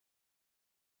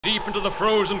Deep into the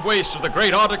frozen wastes of the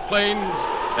great Arctic plains,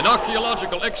 an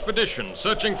archaeological expedition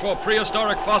searching for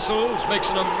prehistoric fossils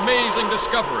makes an amazing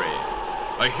discovery.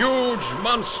 A huge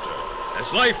monster,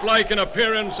 as lifelike in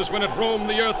appearance as when it roamed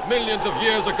the Earth millions of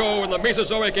years ago in the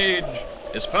Mesozoic age,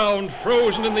 is found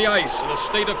frozen in the ice in a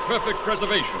state of perfect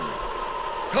preservation.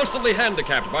 Constantly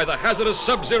handicapped by the hazardous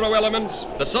sub-zero elements,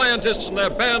 the scientists and their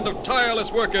band of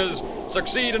tireless workers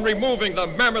succeed in removing the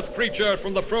mammoth creature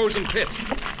from the frozen pit.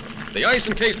 The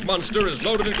ice-encased monster is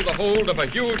loaded into the hold of a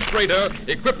huge freighter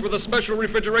equipped with a special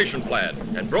refrigeration plant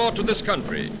and brought to this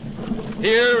country.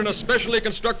 Here, in a specially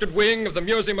constructed wing of the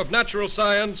Museum of Natural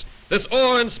Science, this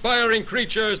awe-inspiring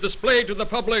creature is displayed to the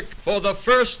public for the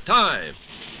first time.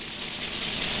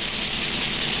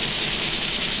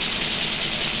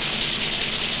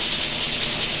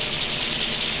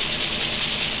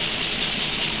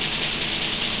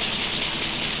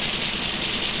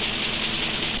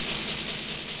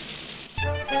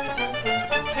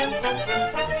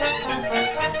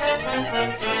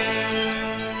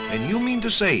 And you mean to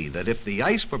say that if the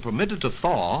ice were permitted to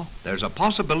thaw, there's a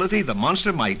possibility the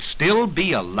monster might still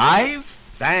be alive?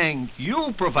 Thank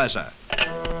you, Professor.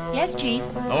 Yes, Chief.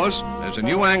 Lois, there's a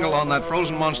new angle on that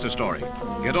frozen monster story.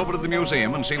 Get over to the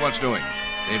museum and see what's doing.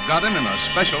 They've got him in a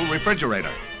special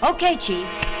refrigerator. Okay, Chief.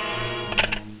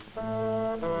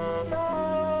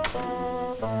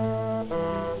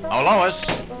 Oh, Lois,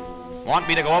 want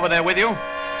me to go over there with you?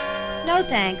 No,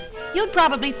 thanks. You'd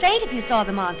probably faint if you saw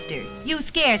the monster. You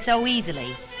scare so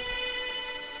easily.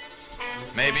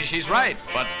 Maybe she's right,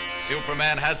 but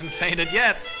Superman hasn't fainted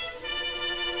yet.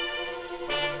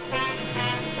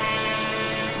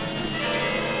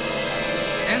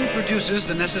 And produces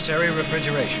the necessary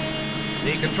refrigeration.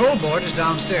 The control board is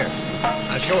downstairs.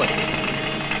 I'll show it.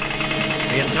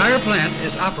 The entire plant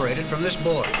is operated from this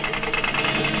board.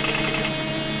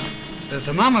 The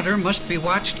thermometer must be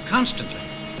watched constantly,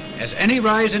 as any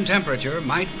rise in temperature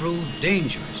might prove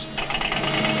dangerous.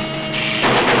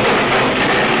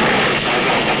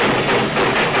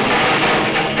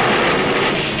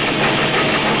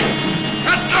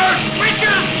 Cut those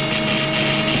switches!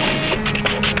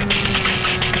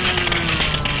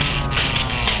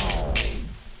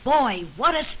 Boy,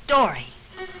 what a story.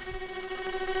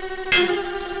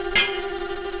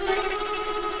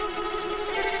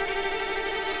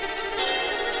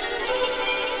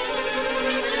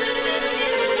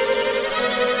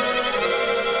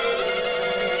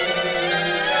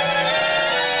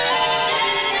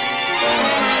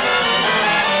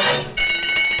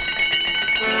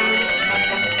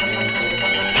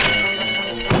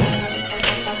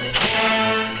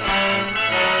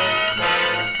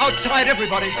 Outside,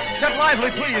 everybody. Step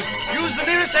lively, please. Use the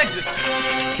nearest exit.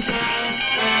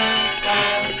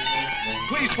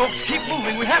 Please, folks, keep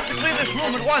moving. We have to clear this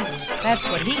room at once. That's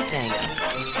what he thinks.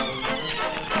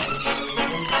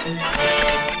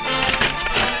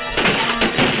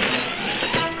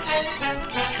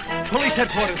 Police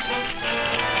headquarters.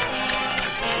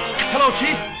 Hello,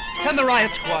 Chief. Send the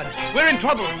riot squad. We're in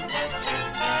trouble.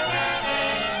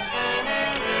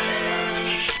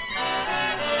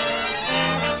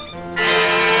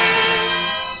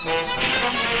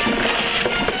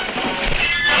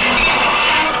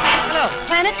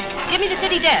 Planet, give me the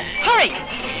city desk. Hurry!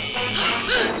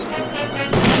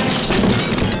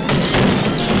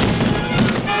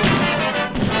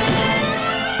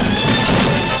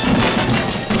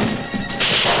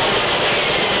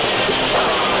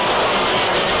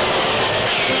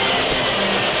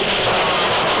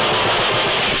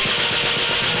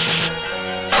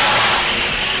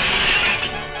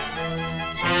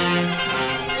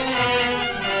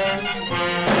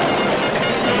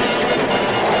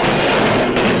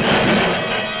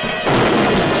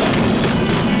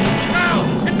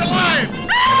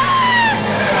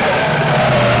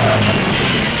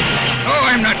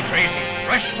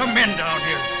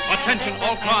 Attention,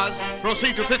 all cars.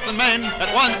 Proceed to 5th and Main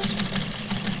at once.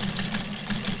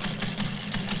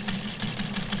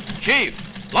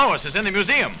 Chief, Lois is in the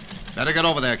museum. Better get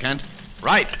over there, Kent.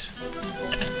 Right.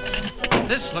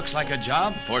 This looks like a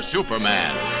job for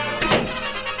Superman.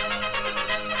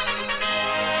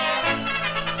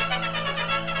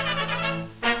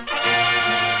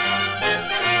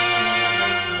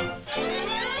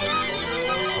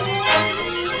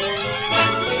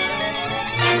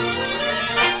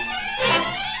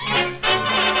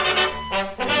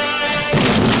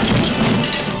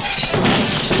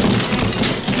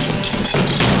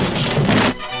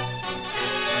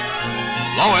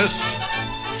 Lois!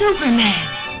 Superman!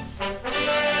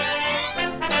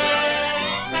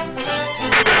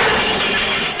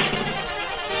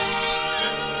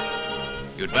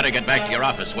 You'd better get back to your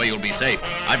office where you'll be safe.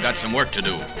 I've got some work to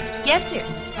do. Yes, sir.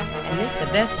 And this the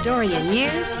best story in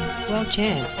years? Swell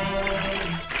chance.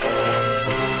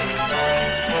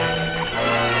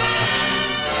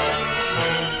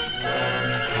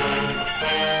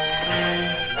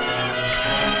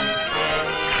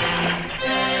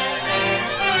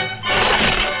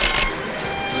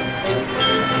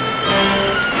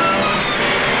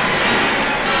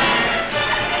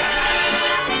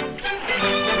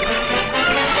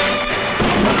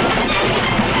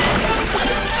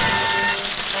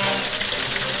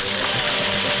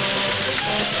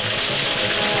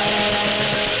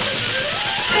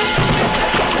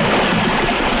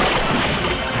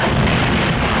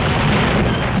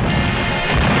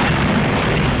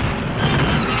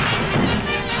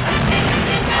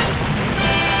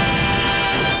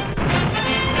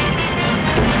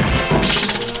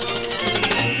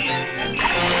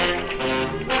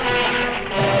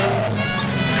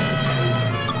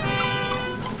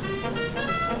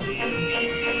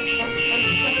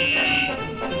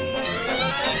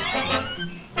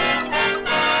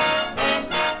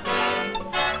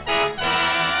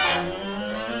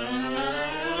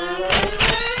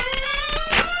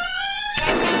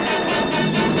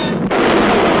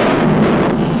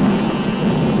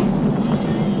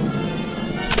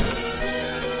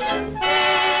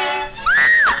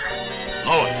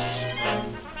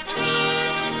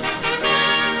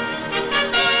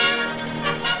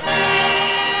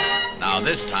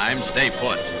 This time, stay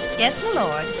put. Yes, my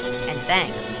lord, and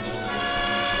thanks.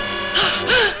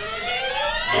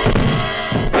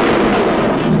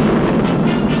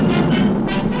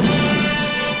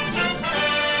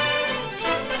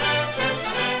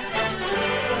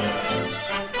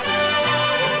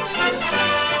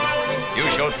 You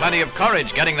showed plenty of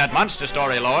courage getting that monster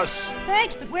story, Lois.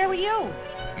 Thanks, but where were you?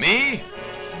 Me?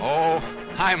 Oh,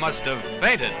 I must have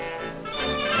fainted.